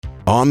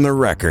On the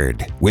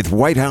Record with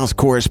White House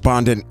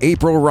correspondent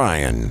April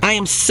Ryan. I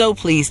am so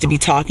pleased to be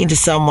talking to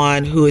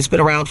someone who has been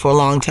around for a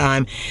long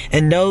time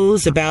and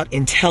knows about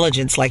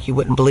intelligence like you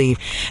wouldn't believe.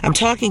 I'm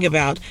talking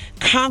about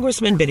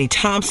Congressman Bennie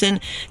Thompson,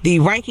 the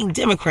ranking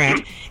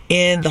Democrat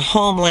in the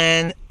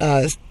Homeland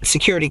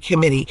Security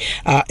Committee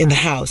in the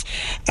House.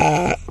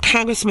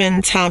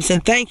 Congressman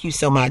Thompson, thank you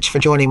so much for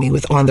joining me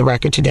with On the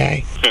Record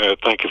today.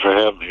 Thank you for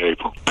having me,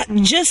 April.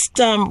 Just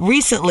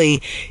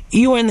recently,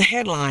 you were in the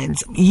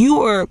headlines. You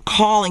were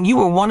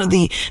one of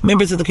the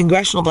members of the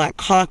Congressional Black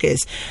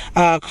Caucus,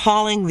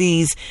 calling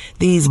these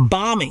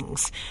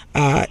bombings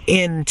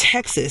in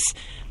Texas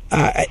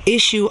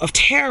issue of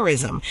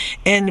terrorism.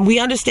 And we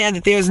understand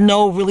that there's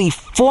no really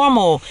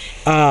formal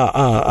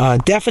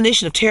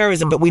definition of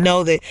terrorism, but we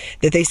know that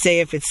they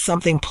say if it's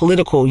something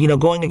political,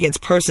 going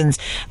against persons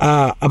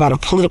about a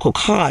political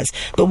cause.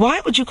 But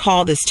why would you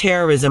call this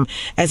terrorism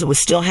as it was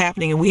still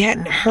happening and we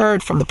hadn't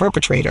heard from the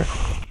perpetrator?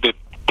 The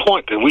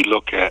point that we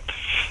look at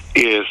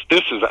is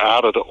this is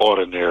out of the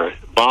ordinary.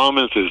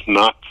 Bombings is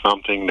not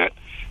something that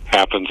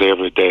happens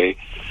every day.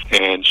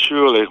 And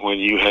surely when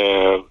you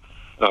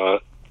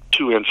have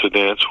two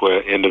incidents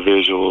where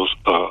individuals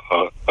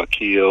are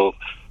killed,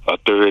 a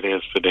third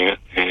incident,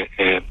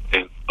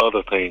 and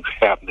other things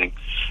happening,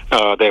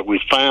 that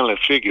we finally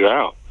figure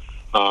out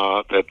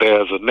that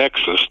there's a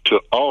nexus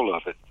to all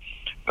of it.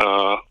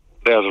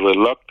 There's a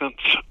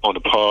reluctance on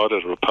the part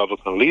of the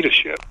Republican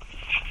leadership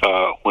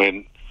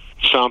when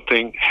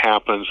something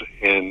happens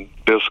in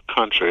this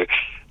country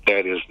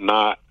that is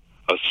not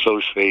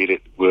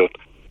associated with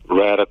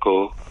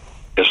radical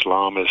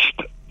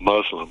Islamist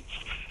Muslims,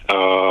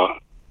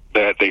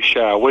 that they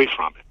shy away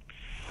from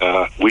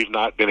it. We've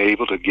not been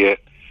able to get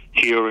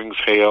hearings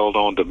held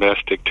on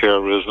domestic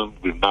terrorism.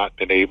 We've not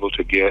been able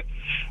to get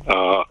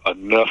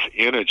enough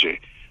energy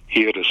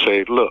here to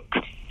say, look,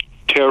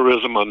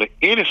 terrorism under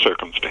any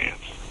circumstance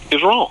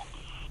is wrong,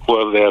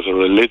 whether there's a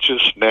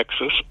religious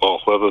nexus or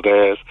whether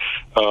there's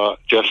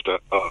just a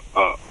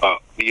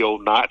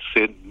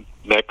neo-Nazi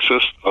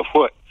nexus of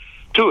what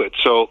to it.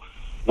 So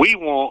we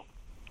want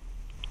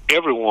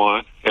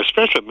everyone,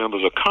 especially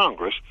members of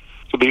Congress,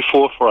 to be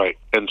forthright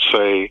and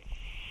say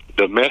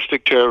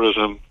domestic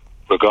terrorism,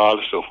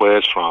 regardless of where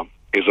it's from,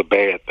 is a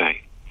bad thing.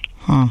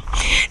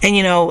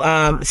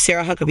 And,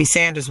 Sarah Huckabee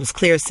Sanders was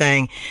clear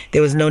saying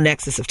there was no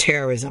nexus of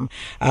terrorism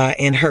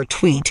in her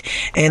tweet.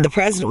 And the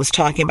president was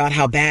talking about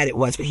how bad it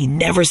was, but he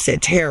never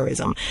said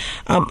terrorism.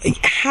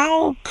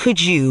 How could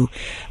you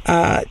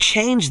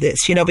change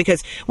this?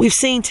 Because we've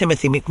seen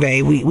Timothy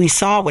McVeigh. We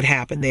saw what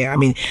happened there. I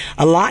mean,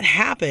 a lot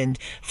happened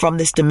from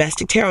this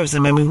domestic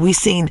terrorism. I mean, we've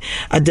seen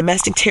a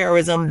domestic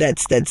terrorism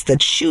that's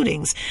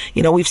shootings.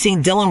 We've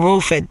seen Dylan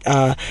Roof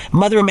at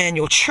Mother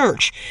Emanuel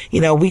Church.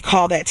 We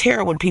call that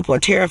terror when people are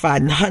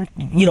terrified and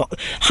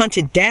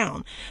hunted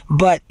down,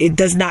 but it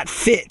does not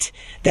fit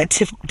that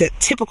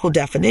typical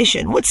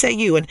definition. What say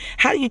you, and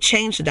how do you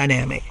change the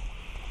dynamic?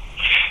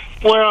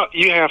 Well,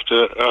 you have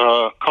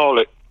to call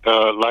it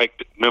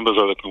like members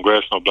of the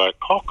Congressional Black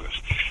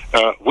Caucus.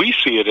 We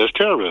see it as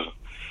terrorism.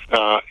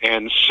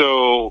 And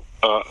so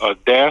a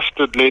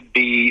dastardly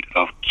deed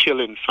of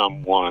killing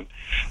someone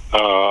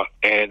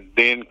and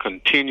then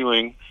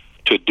continuing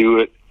to do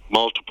it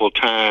multiple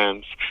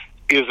times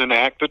is an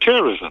act of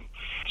terrorism.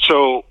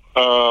 So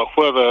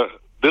whether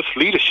this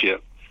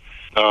leadership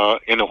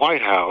in the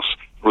White House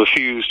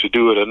refuse to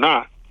do it or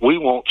not, we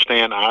won't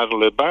stand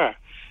idly by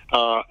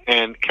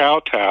and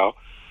kowtow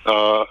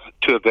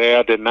to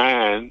their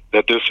denying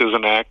that this is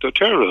an act of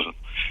terrorism.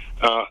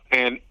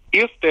 And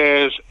if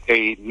there's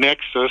a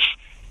nexus,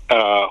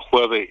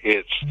 whether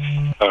it's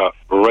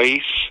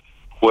race,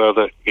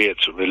 whether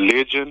it's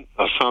religion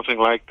or something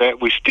like that,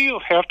 we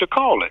still have to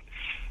call it.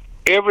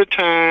 Every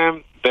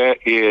time there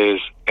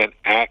is an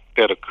act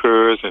that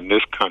occurs in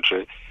this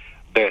country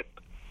that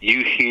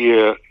you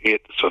hear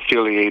it's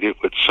affiliated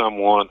with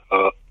someone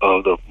of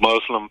the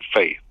Muslim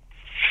faith,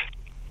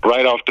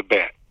 right off the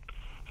bat,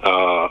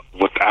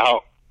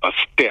 without a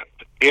step,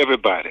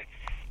 everybody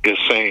is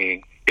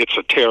saying it's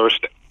a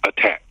terrorist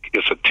attack,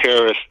 it's a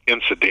terrorist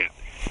incident.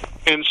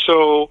 And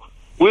so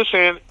we're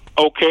saying,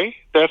 okay,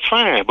 that's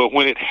fine. But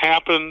when it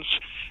happens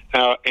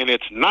and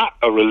it's not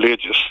a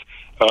religious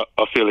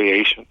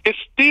affiliation, it's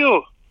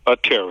still a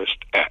terrorist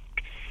act.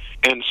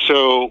 And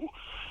so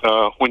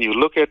when you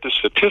look at the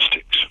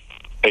statistics,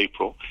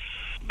 April,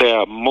 there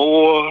are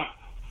more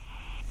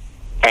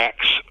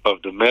acts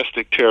of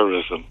domestic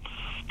terrorism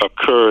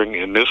occurring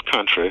in this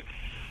country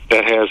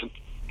that has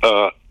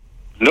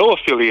no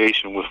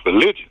affiliation with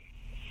religion.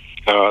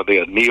 They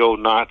are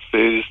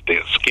neo-Nazis,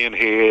 they're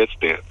skinheads,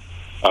 they're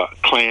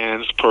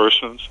Klans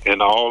persons,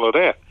 and all of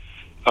that.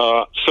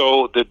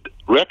 So the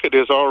record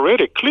is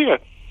already clear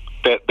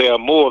that there are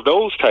more of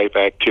those type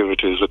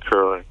activities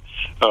occurring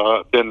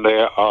than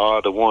there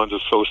are the ones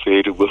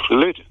associated with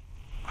religion.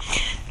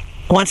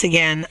 Once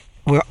again,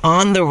 we're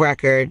on the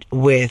record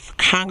with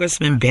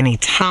Congressman Bennie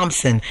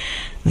Thompson,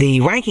 the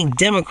ranking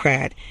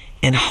Democrat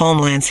and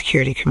Homeland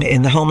Security Committee,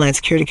 in the Homeland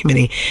Security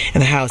Committee in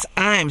the House.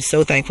 I'm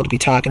so thankful to be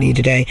talking to you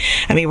today.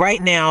 I mean,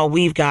 right now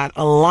we've got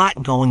a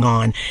lot going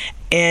on.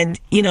 And,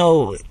 you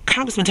know,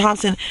 Congressman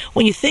Thompson,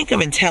 when you think of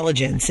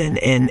intelligence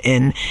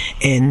and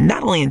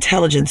not only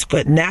intelligence,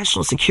 but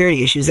national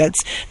security issues,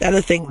 that's the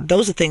other thing.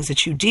 Those are things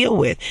that you deal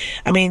with.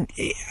 I mean,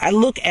 I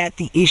look at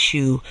the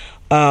issue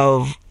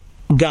of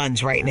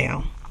guns right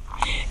now.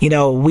 You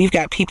know, we've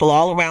got people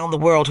all around the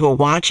world who are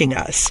watching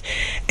us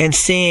and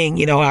seeing,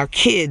 you know, our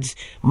kids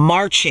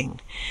marching.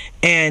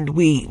 And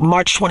we,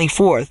 March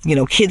 24th, you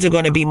know, kids are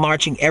going to be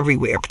marching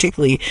everywhere,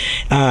 particularly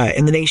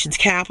in the nation's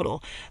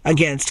capital,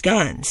 against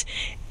guns.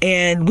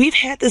 And we've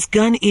had this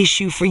gun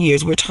issue for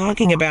years. We're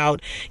talking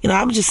about, you know,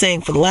 I'm just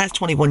saying for the last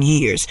 21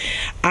 years,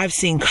 I've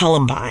seen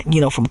Columbine,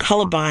 you know, from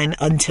Columbine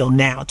until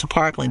now to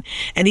Parkland,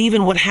 and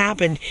even what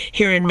happened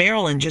here in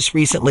Maryland just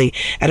recently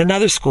at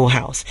another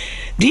schoolhouse.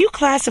 Do you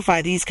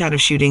classify these kind of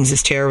shootings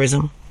as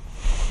terrorism?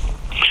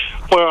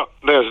 Well,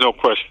 there's no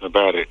question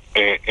about it.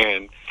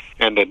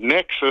 And the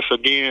nexus,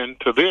 again,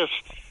 to this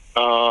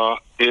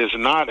is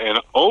not an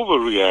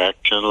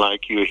overreaction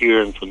like you're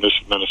hearing from this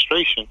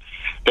administration,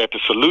 that the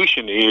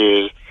solution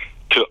is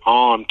to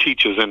arm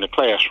teachers in the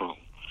classroom.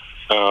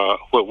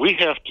 What we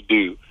have to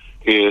do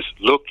is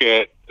look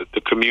at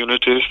the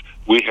communities.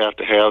 We have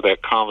to have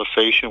that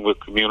conversation with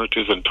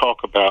communities and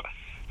talk about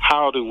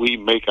how do we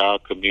make our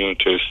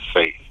communities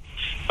safe.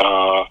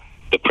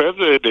 The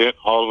president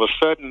all of a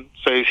sudden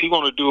says he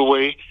want to do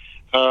away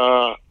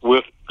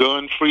with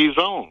gun-free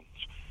zones.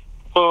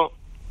 Well,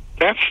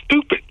 that's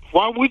stupid.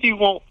 Why would you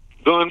want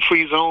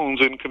gun-free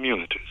zones in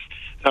communities?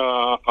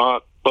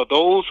 But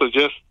those are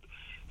just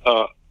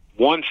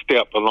one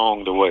step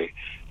along the way.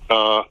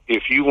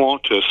 If you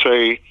want to,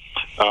 say,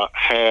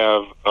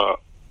 have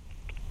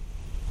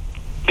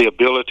the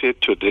ability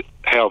to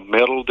have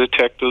metal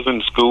detectors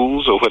in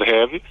schools or what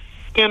have you,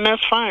 then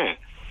that's fine.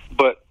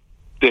 But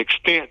the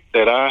extent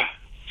that I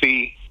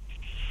see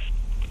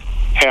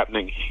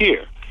happening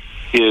here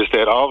is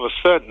that all of a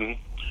sudden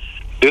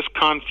this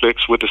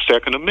conflicts with the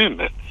Second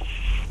Amendment.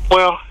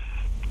 Well,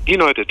 you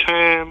know, at the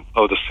time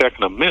of the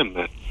Second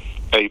Amendment,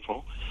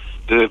 April,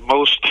 the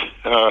most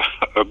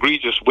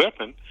egregious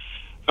weapon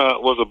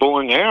was a bow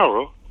and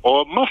arrow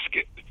or a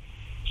musket.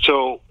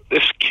 So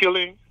this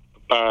killing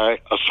by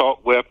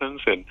assault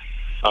weapons and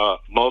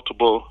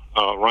multiple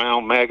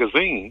round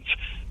magazines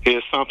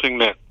is something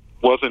that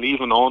wasn't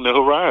even on the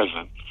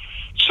horizon.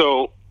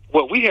 So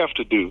what we have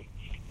to do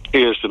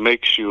is to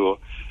make sure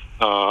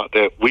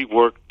that we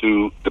work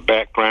through the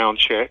background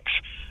checks.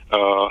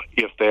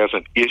 If there's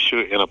an issue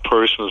in a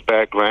person's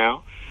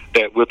background,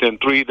 that within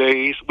 3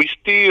 days, we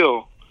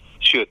still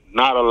should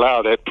not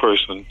allow that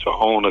person to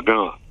own a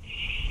gun.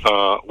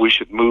 We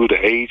should move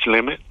the age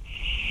limit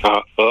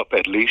up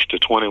at least to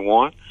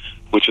 21,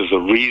 which is a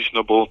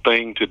reasonable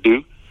thing to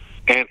do.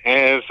 And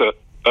as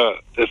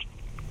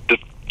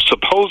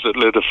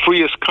supposedly the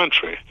freest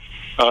country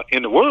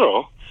in the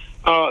world,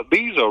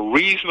 these are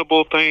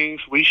reasonable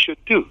things we should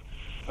do.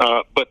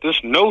 But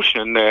this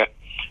notion that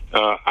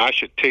I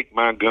should take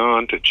my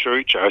gun to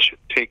church, I should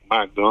take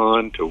my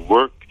gun to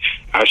work,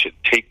 I should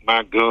take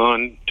my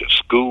gun to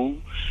school,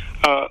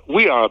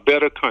 we are a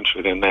better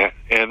country than that.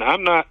 And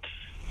I'm not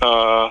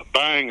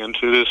buying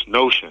into this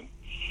notion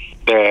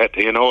that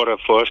in order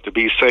for us to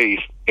be safe,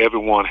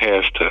 everyone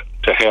has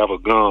to have a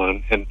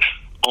gun and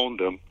own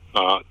them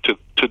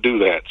to do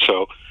that.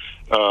 So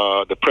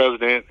the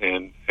president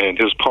and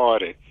his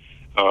party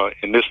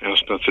in this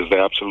instance is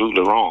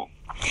absolutely wrong.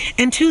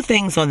 And two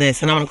things on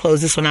this, and I'm going to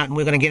close this one out, and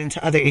we're going to get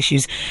into other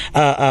issues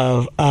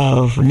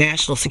of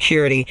national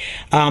security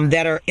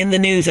that are in the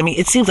news. I mean,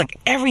 it seems like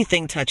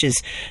everything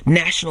touches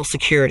national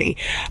security.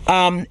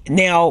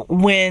 Now,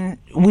 when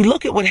we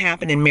look at what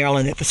happened in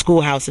Maryland, at the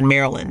schoolhouse in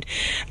Maryland,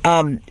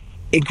 at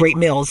Great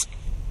Mills,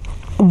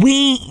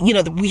 we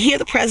hear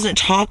the president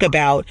talk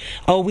about,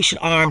 we should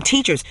arm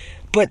teachers.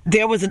 But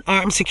there was an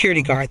armed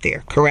security guard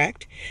there,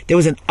 correct? There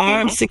was an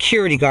armed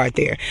security guard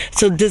there.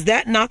 So does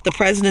that knock the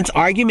president's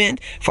argument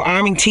for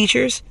arming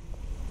teachers?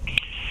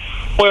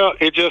 Well,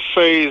 it just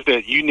says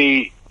that you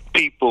need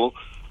people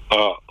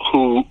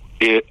who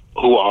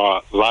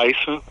are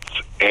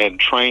licensed and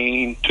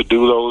trained to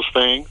do those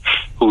things,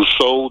 whose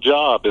sole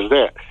job is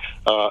that.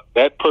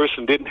 That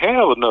person didn't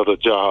have another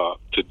job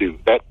to do.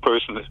 That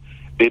person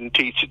didn't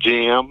teach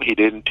gym, he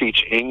didn't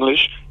teach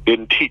English,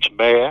 didn't teach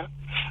math.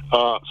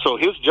 So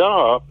his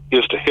job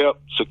is to help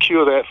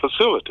secure that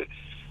facility.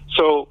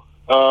 So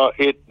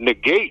it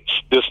negates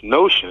this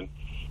notion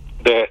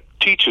that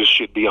teachers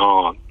should be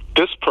armed.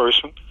 This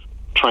person,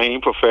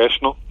 trained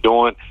professional,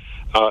 doing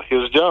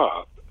his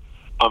job.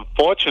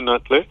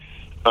 Unfortunately,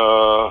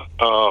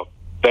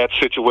 that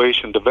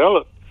situation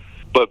developed,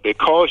 but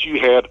because you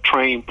had a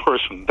trained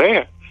person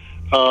there,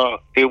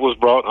 it was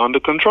brought under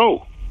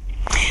control.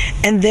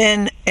 And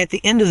then at the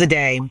end of the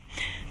day,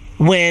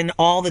 when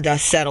all the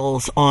dust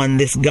settles on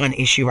this gun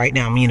issue right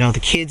now, you know,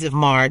 the kids have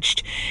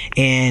marched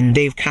and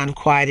they've kind of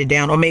quieted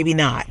down, or maybe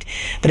not.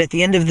 But at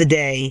the end of the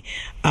day,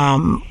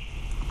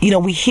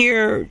 we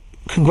hear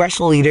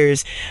congressional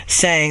leaders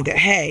saying that,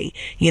 hey,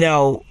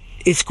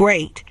 it's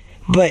great,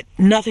 but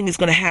nothing is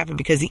going to happen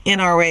because the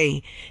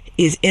NRA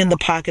is in the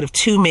pocket of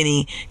too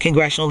many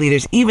congressional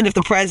leaders. Even if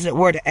the president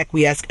were to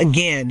acquiesce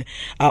again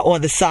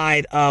on the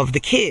side of the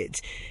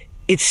kids,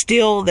 it's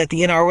still that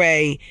the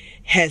NRA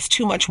has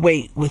too much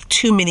weight with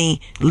too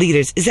many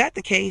leaders. Is that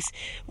the case?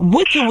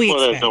 What can we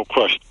expect? There's no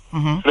question.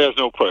 Mm-hmm. There's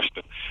no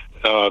question.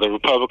 The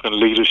Republican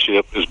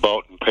leadership is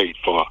bought and paid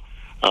for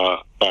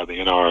by the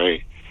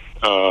NRA.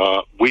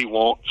 We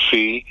won't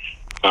see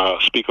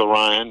Speaker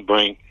Ryan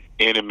bring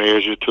any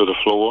measure to the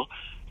floor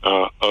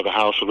of the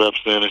House of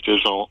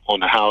Representatives on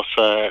the House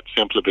side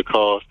simply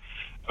because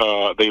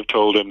they've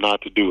told him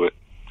not to do it.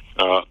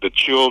 The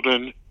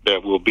children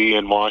that will be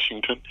in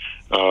Washington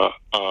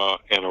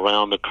and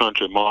around the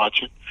country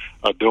marching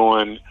are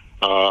doing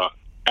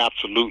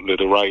absolutely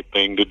the right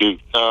thing to do.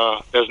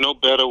 There's no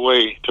better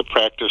way to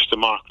practice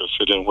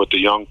democracy than what the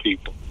young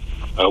people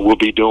will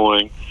be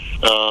doing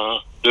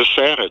this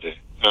Saturday.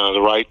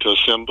 The right to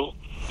assemble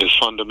is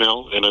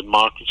fundamental in a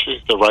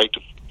democracy. The right to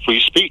free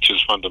speech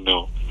is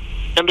fundamental.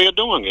 And they're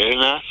doing it.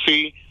 And I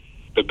see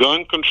the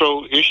gun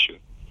control issue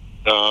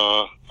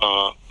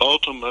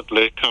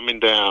ultimately coming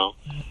down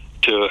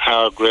to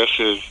how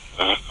aggressive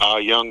our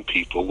young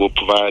people will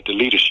provide the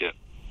leadership.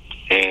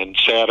 And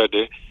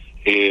Saturday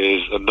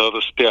is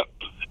another step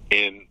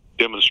in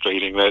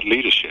demonstrating that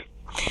leadership.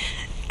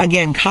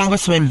 Again,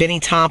 Congressman Bennie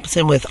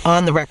Thompson with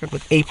On the Record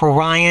with April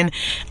Ryan.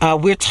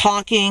 We're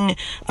talking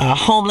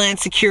Homeland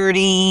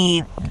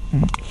Security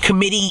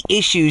Committee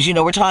issues.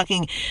 We're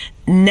talking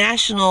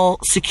national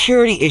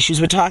security issues.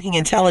 We're talking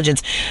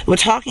intelligence. We're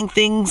talking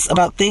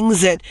about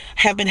things that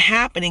have been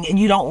happening, and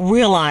you don't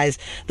realize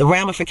the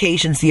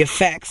ramifications, the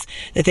effects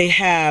that they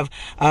have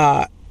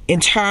in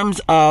terms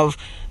of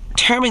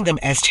terming them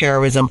as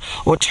terrorism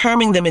or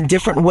terming them in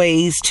different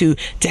ways to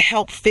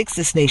help fix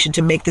this nation,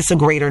 to make this a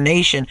greater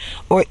nation,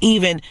 or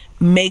even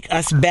make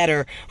us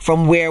better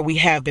from where we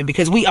have been,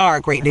 because we are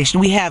a great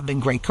nation. We have been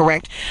great,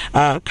 correct,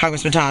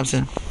 Congressman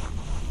Thompson?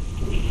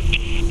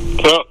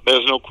 Well,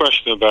 there's no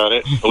question about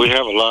it. We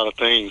have a lot of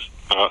things,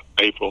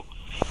 April,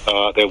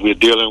 that we're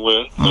dealing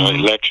with.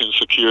 Election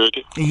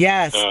security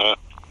yes,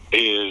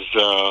 is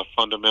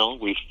fundamental.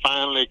 We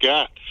finally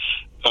got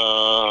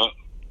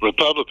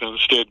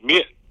Republicans to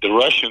admit the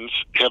Russians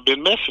have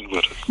been messing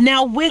with us.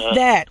 Now, with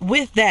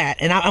that,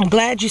 and I'm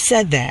glad you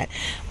said that,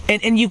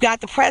 and you've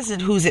got the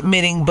president who's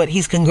admitting, but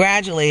he's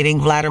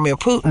congratulating Vladimir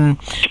Putin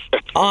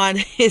on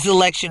his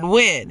election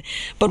win.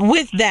 But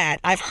with that,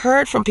 I've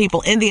heard from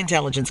people in the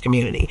intelligence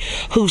community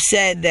who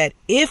said that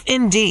if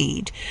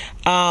indeed,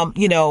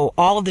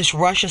 all of this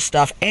Russia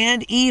stuff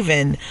and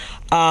even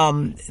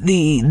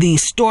the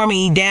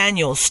Stormy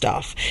Daniels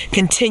stuff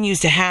continues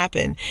to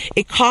happen,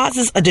 it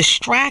causes a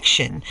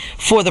distraction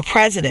for the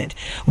president,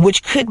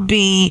 which could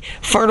be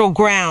fertile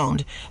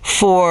ground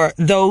for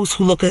those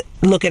who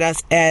look at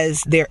us as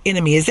their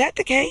enemy. Is that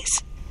the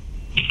case?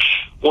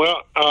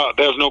 Well,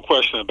 there's no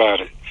question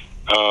about it.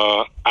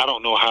 I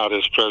don't know how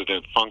this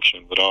president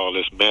functioned with all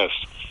this mess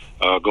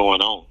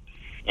going on.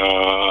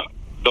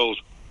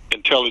 Those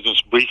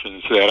intelligence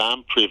briefings that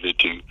I'm privy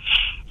to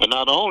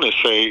not only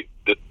say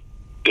that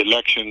the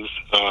elections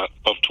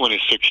of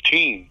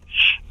 2016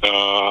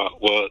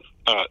 was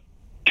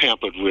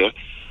tampered with,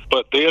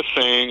 but they're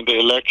saying the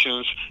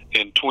elections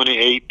in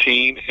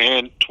 2018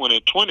 and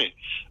 2020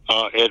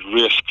 are at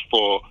risk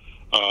for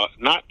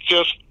not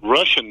just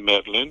Russian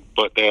meddling,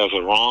 but there's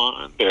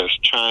Iran, there's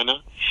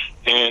China.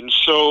 And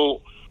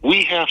so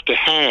we have to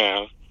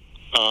have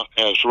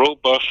as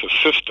robust a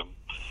system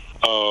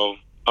of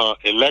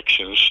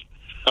elections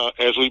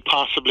as we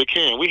possibly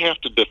can. We have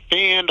to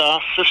defend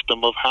our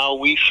system of how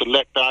we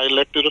select our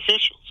elected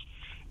officials.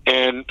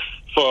 And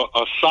for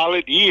a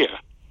solid year,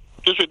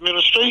 this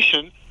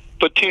administration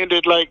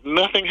pretended like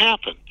nothing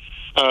happened.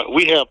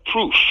 We have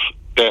proof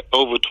that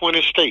over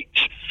 20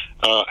 states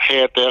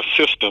had their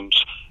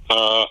systems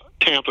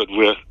tampered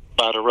with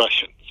by the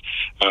Russians.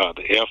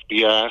 The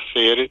FBI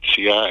said it,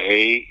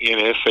 CIA,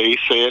 NSA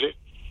said it.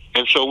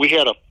 And so we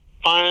had a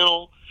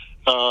final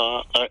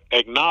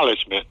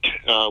acknowledgement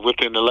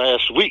within the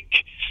last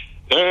week.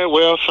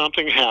 Well,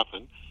 something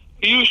happened.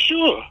 Are you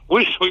sure?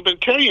 We've been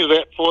telling you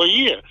that for a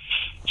year.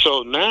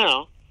 So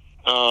now,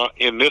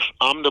 in this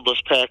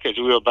omnibus package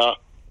we're about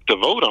to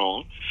vote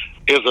on,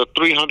 is a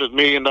 $300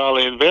 million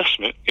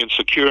investment in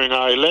securing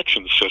our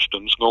election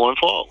systems going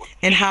forward.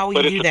 And how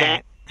will you do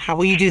that? How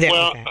will you do that?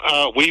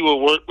 Well, we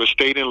will work with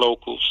state and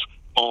locals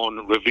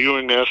on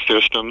reviewing their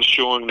systems,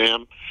 showing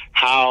them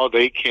how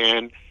they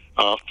can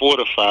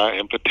fortify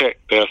and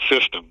protect their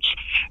systems.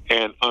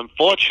 And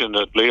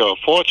unfortunately or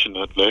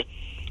fortunately,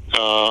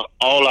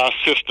 all our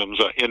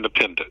systems are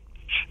independent.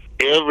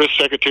 Every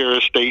Secretary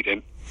of State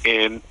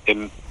in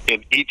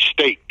each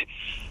state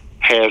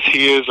has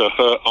his or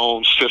her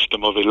own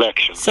system of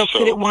elections. So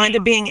could it wind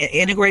up being an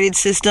integrated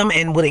system,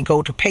 and would it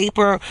go to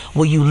paper?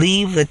 Will you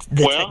leave the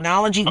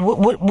technology?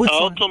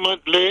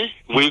 Ultimately,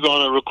 we're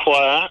going to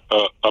require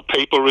a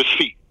paper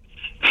receipt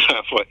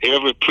for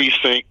every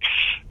precinct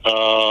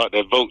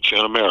that votes in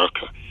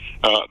America.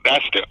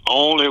 That's the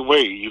only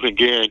way you can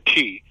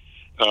guarantee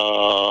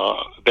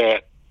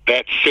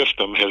that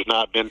system has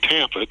not been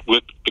tampered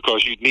with,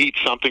 because you need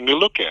something to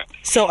look at.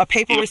 So a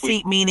paper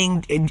receipt,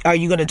 meaning are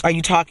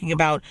you talking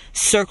about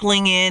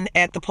circling in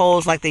at the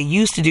polls like they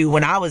used to do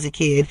when I was a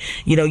kid,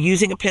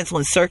 using a pencil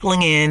and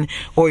circling in,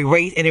 or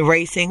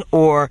erasing,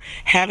 or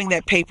having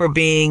that paper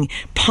being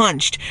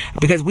punched,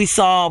 because we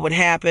saw what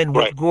happened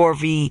with Gore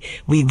v.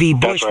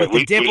 Bush, right. with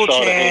the dimple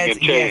chads,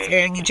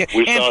 hanging chads,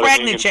 and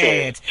pregnant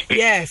chads.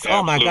 Yes,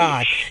 oh my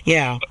God,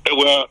 yeah.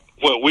 Well,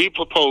 what we're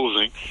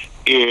proposing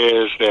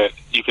is that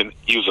you can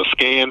use a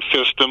scan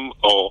system,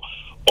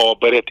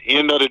 but at the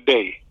end of the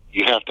day,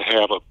 you have to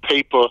have a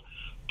paper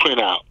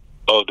printout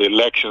of the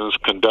elections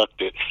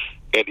conducted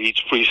at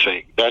each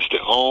precinct. That's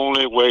the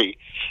only way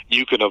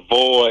you can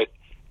avoid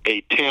a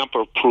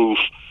tamper-proof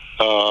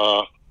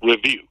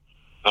review.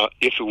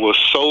 If it was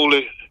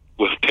solely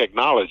with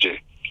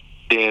technology,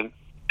 then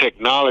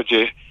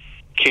technology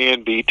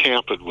can be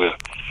tampered with.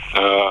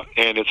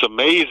 And it's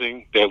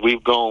amazing that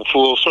we've gone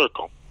full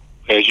circle.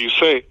 As you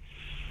say,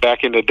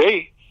 back in the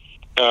day,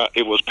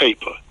 it was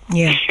paper.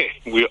 Yeah.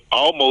 We're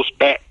almost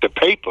back to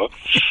paper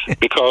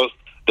because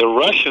the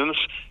Russians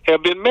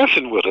have been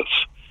messing with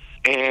us,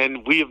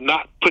 and we have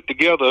not put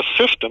together a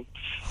system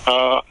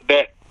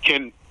that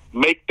can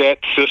make that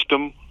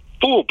system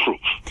foolproof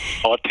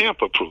or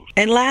tamper-proof.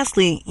 And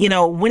lastly,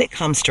 when it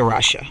comes to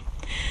Russia,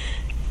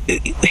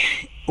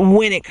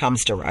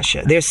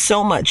 there's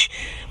so much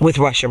with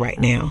Russia right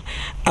now.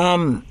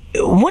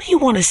 What do you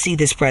want to see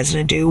this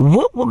president do?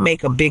 What will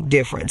make a big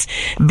difference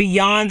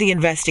beyond the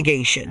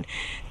investigation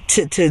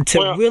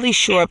to really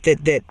shore up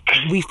that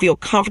we feel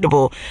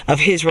comfortable of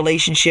his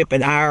relationship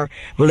and our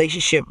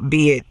relationship,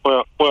 be it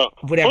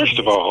whatever? First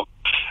of all,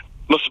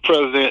 Mr.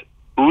 President,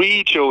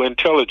 read your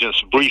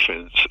intelligence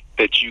briefings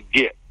that you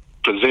get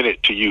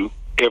presented to you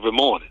every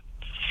morning.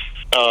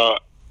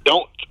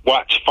 Don't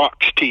watch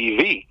Fox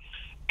TV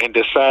and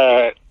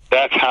decide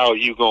that's how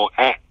you're going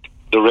to act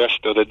the rest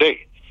of the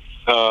day.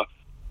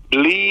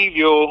 Believe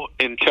your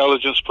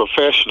intelligence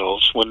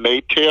professionals when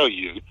they tell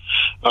you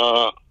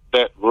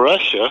that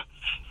Russia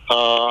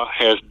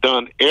has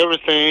done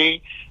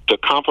everything to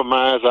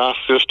compromise our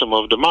system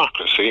of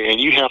democracy,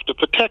 and you have to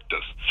protect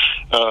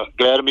us.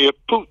 Vladimir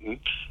Putin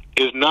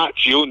is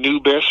not your new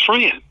best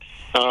friend.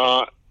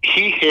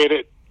 He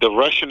headed the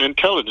Russian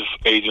intelligence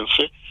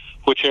agency,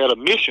 which had a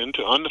mission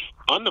to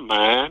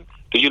undermine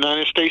the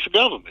United States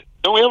government.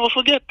 Don't ever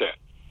forget that.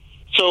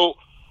 So,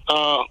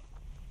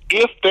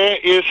 if there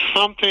is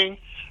something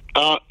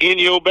in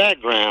your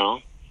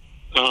background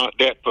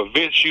that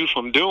prevents you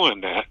from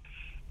doing that,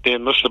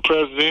 then, Mr.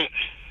 President,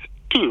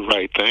 do the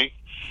right thing.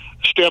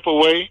 Step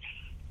away,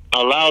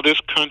 allow this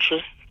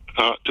country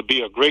to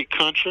be a great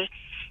country,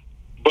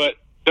 but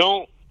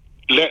don't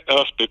let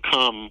us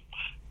become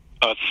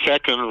a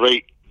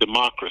second-rate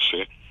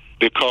democracy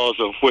because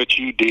of what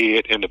you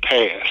did in the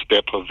past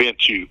that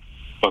prevents you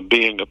from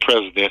being the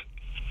president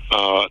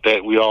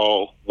that we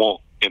all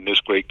want in this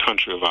great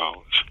country of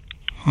ours.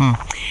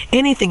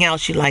 Anything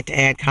else you'd like to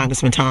add,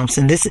 Congressman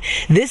Thompson? This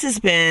has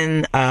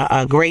been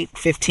a great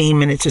 15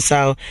 minutes or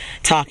so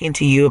talking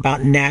to you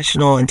about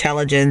national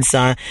intelligence,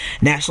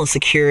 national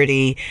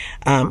security.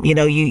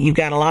 You've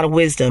got a lot of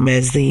wisdom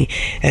as the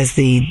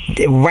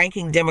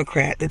ranking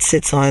Democrat that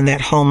sits on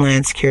that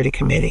Homeland Security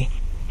Committee.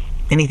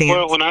 Anything else?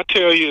 Well, when I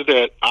tell you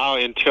that our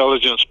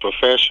intelligence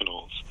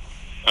professionals,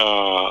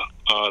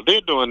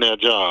 they're doing their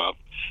job,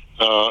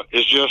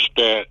 it's just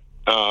that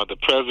the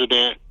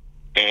president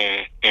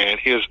and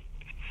his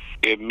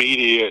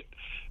immediate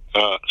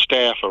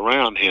staff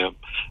around him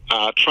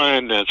are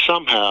trying to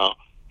somehow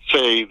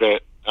say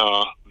that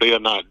they are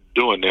not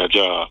doing their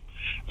job.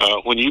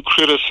 When you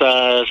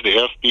criticize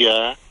the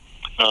FBI,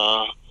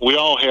 we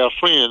all have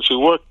friends who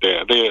work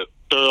there. They're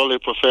thoroughly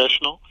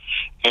professional,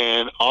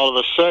 and all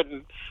of a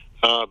sudden,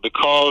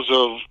 because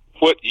of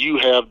what you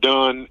have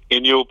done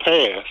in your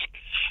past,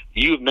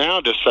 you've now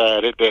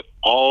decided that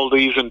all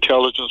these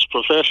intelligence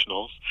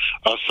professionals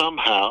are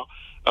somehow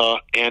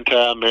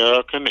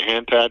anti-American,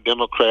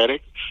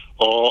 anti-democratic,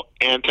 or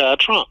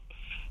anti-Trump.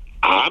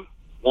 I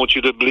want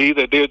you to believe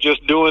that they're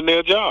just doing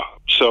their job.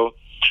 So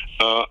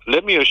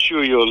let me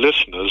assure your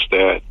listeners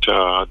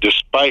that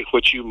despite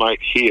what you might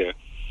hear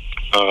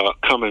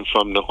coming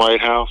from the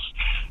White House,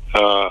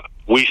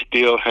 we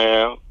still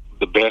have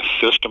the best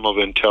system of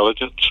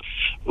intelligence,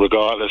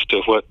 regardless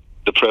to what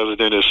the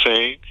president is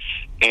saying.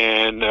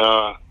 And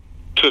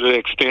to the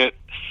extent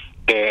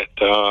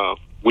that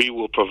we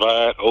will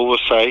provide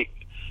oversight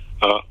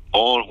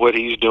on what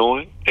he's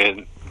doing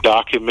and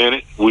document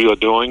it, we are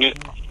doing it.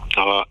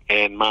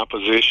 And my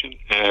position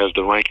as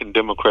the ranking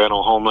Democrat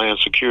on Homeland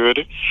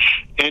Security.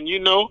 And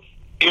in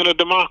a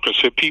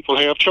democracy, people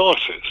have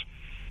choices.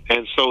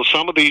 And so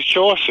some of these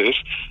choices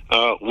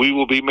we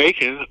will be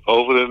making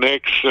over the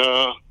next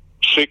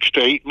 6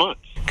 to 8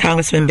 months.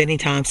 Congressman Bennie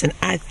Thompson,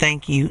 I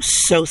thank you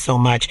so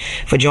much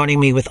for joining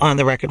me with On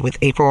the Record with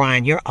April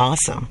Ryan. You're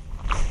awesome.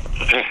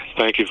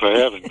 Thank you for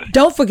having me.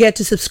 Don't forget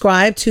to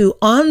subscribe to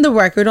On the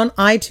Record on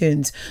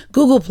iTunes,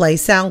 Google Play,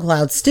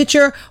 SoundCloud,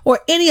 Stitcher, or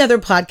any other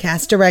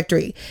podcast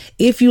directory.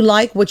 If you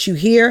like what you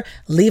hear,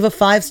 leave a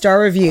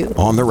 5-star review.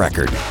 On the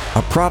Record,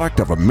 a product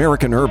of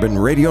American Urban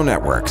Radio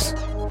Networks.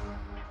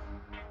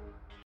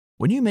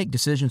 When you make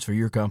decisions for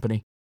your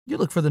company, you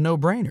look for the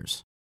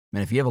no-brainers.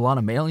 And if you have a lot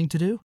of mailing to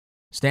do,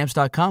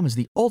 Stamps.com is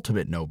the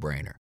ultimate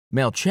no-brainer.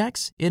 Mail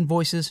checks,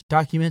 invoices,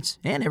 documents,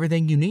 and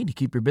everything you need to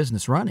keep your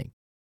business running.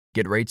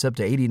 Get rates up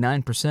to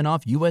 89%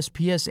 off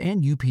USPS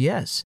and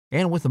UPS.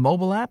 And with the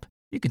mobile app,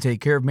 you can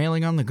take care of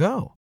mailing on the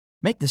go.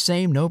 Make the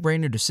same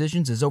no-brainer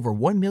decisions as over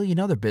 1 million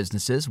other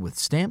businesses with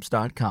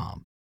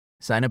Stamps.com.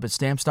 Sign up at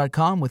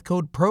Stamps.com with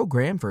code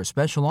PROGRAM for a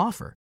special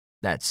offer.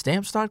 That's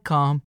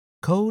Stamps.com,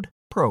 code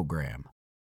PROGRAM.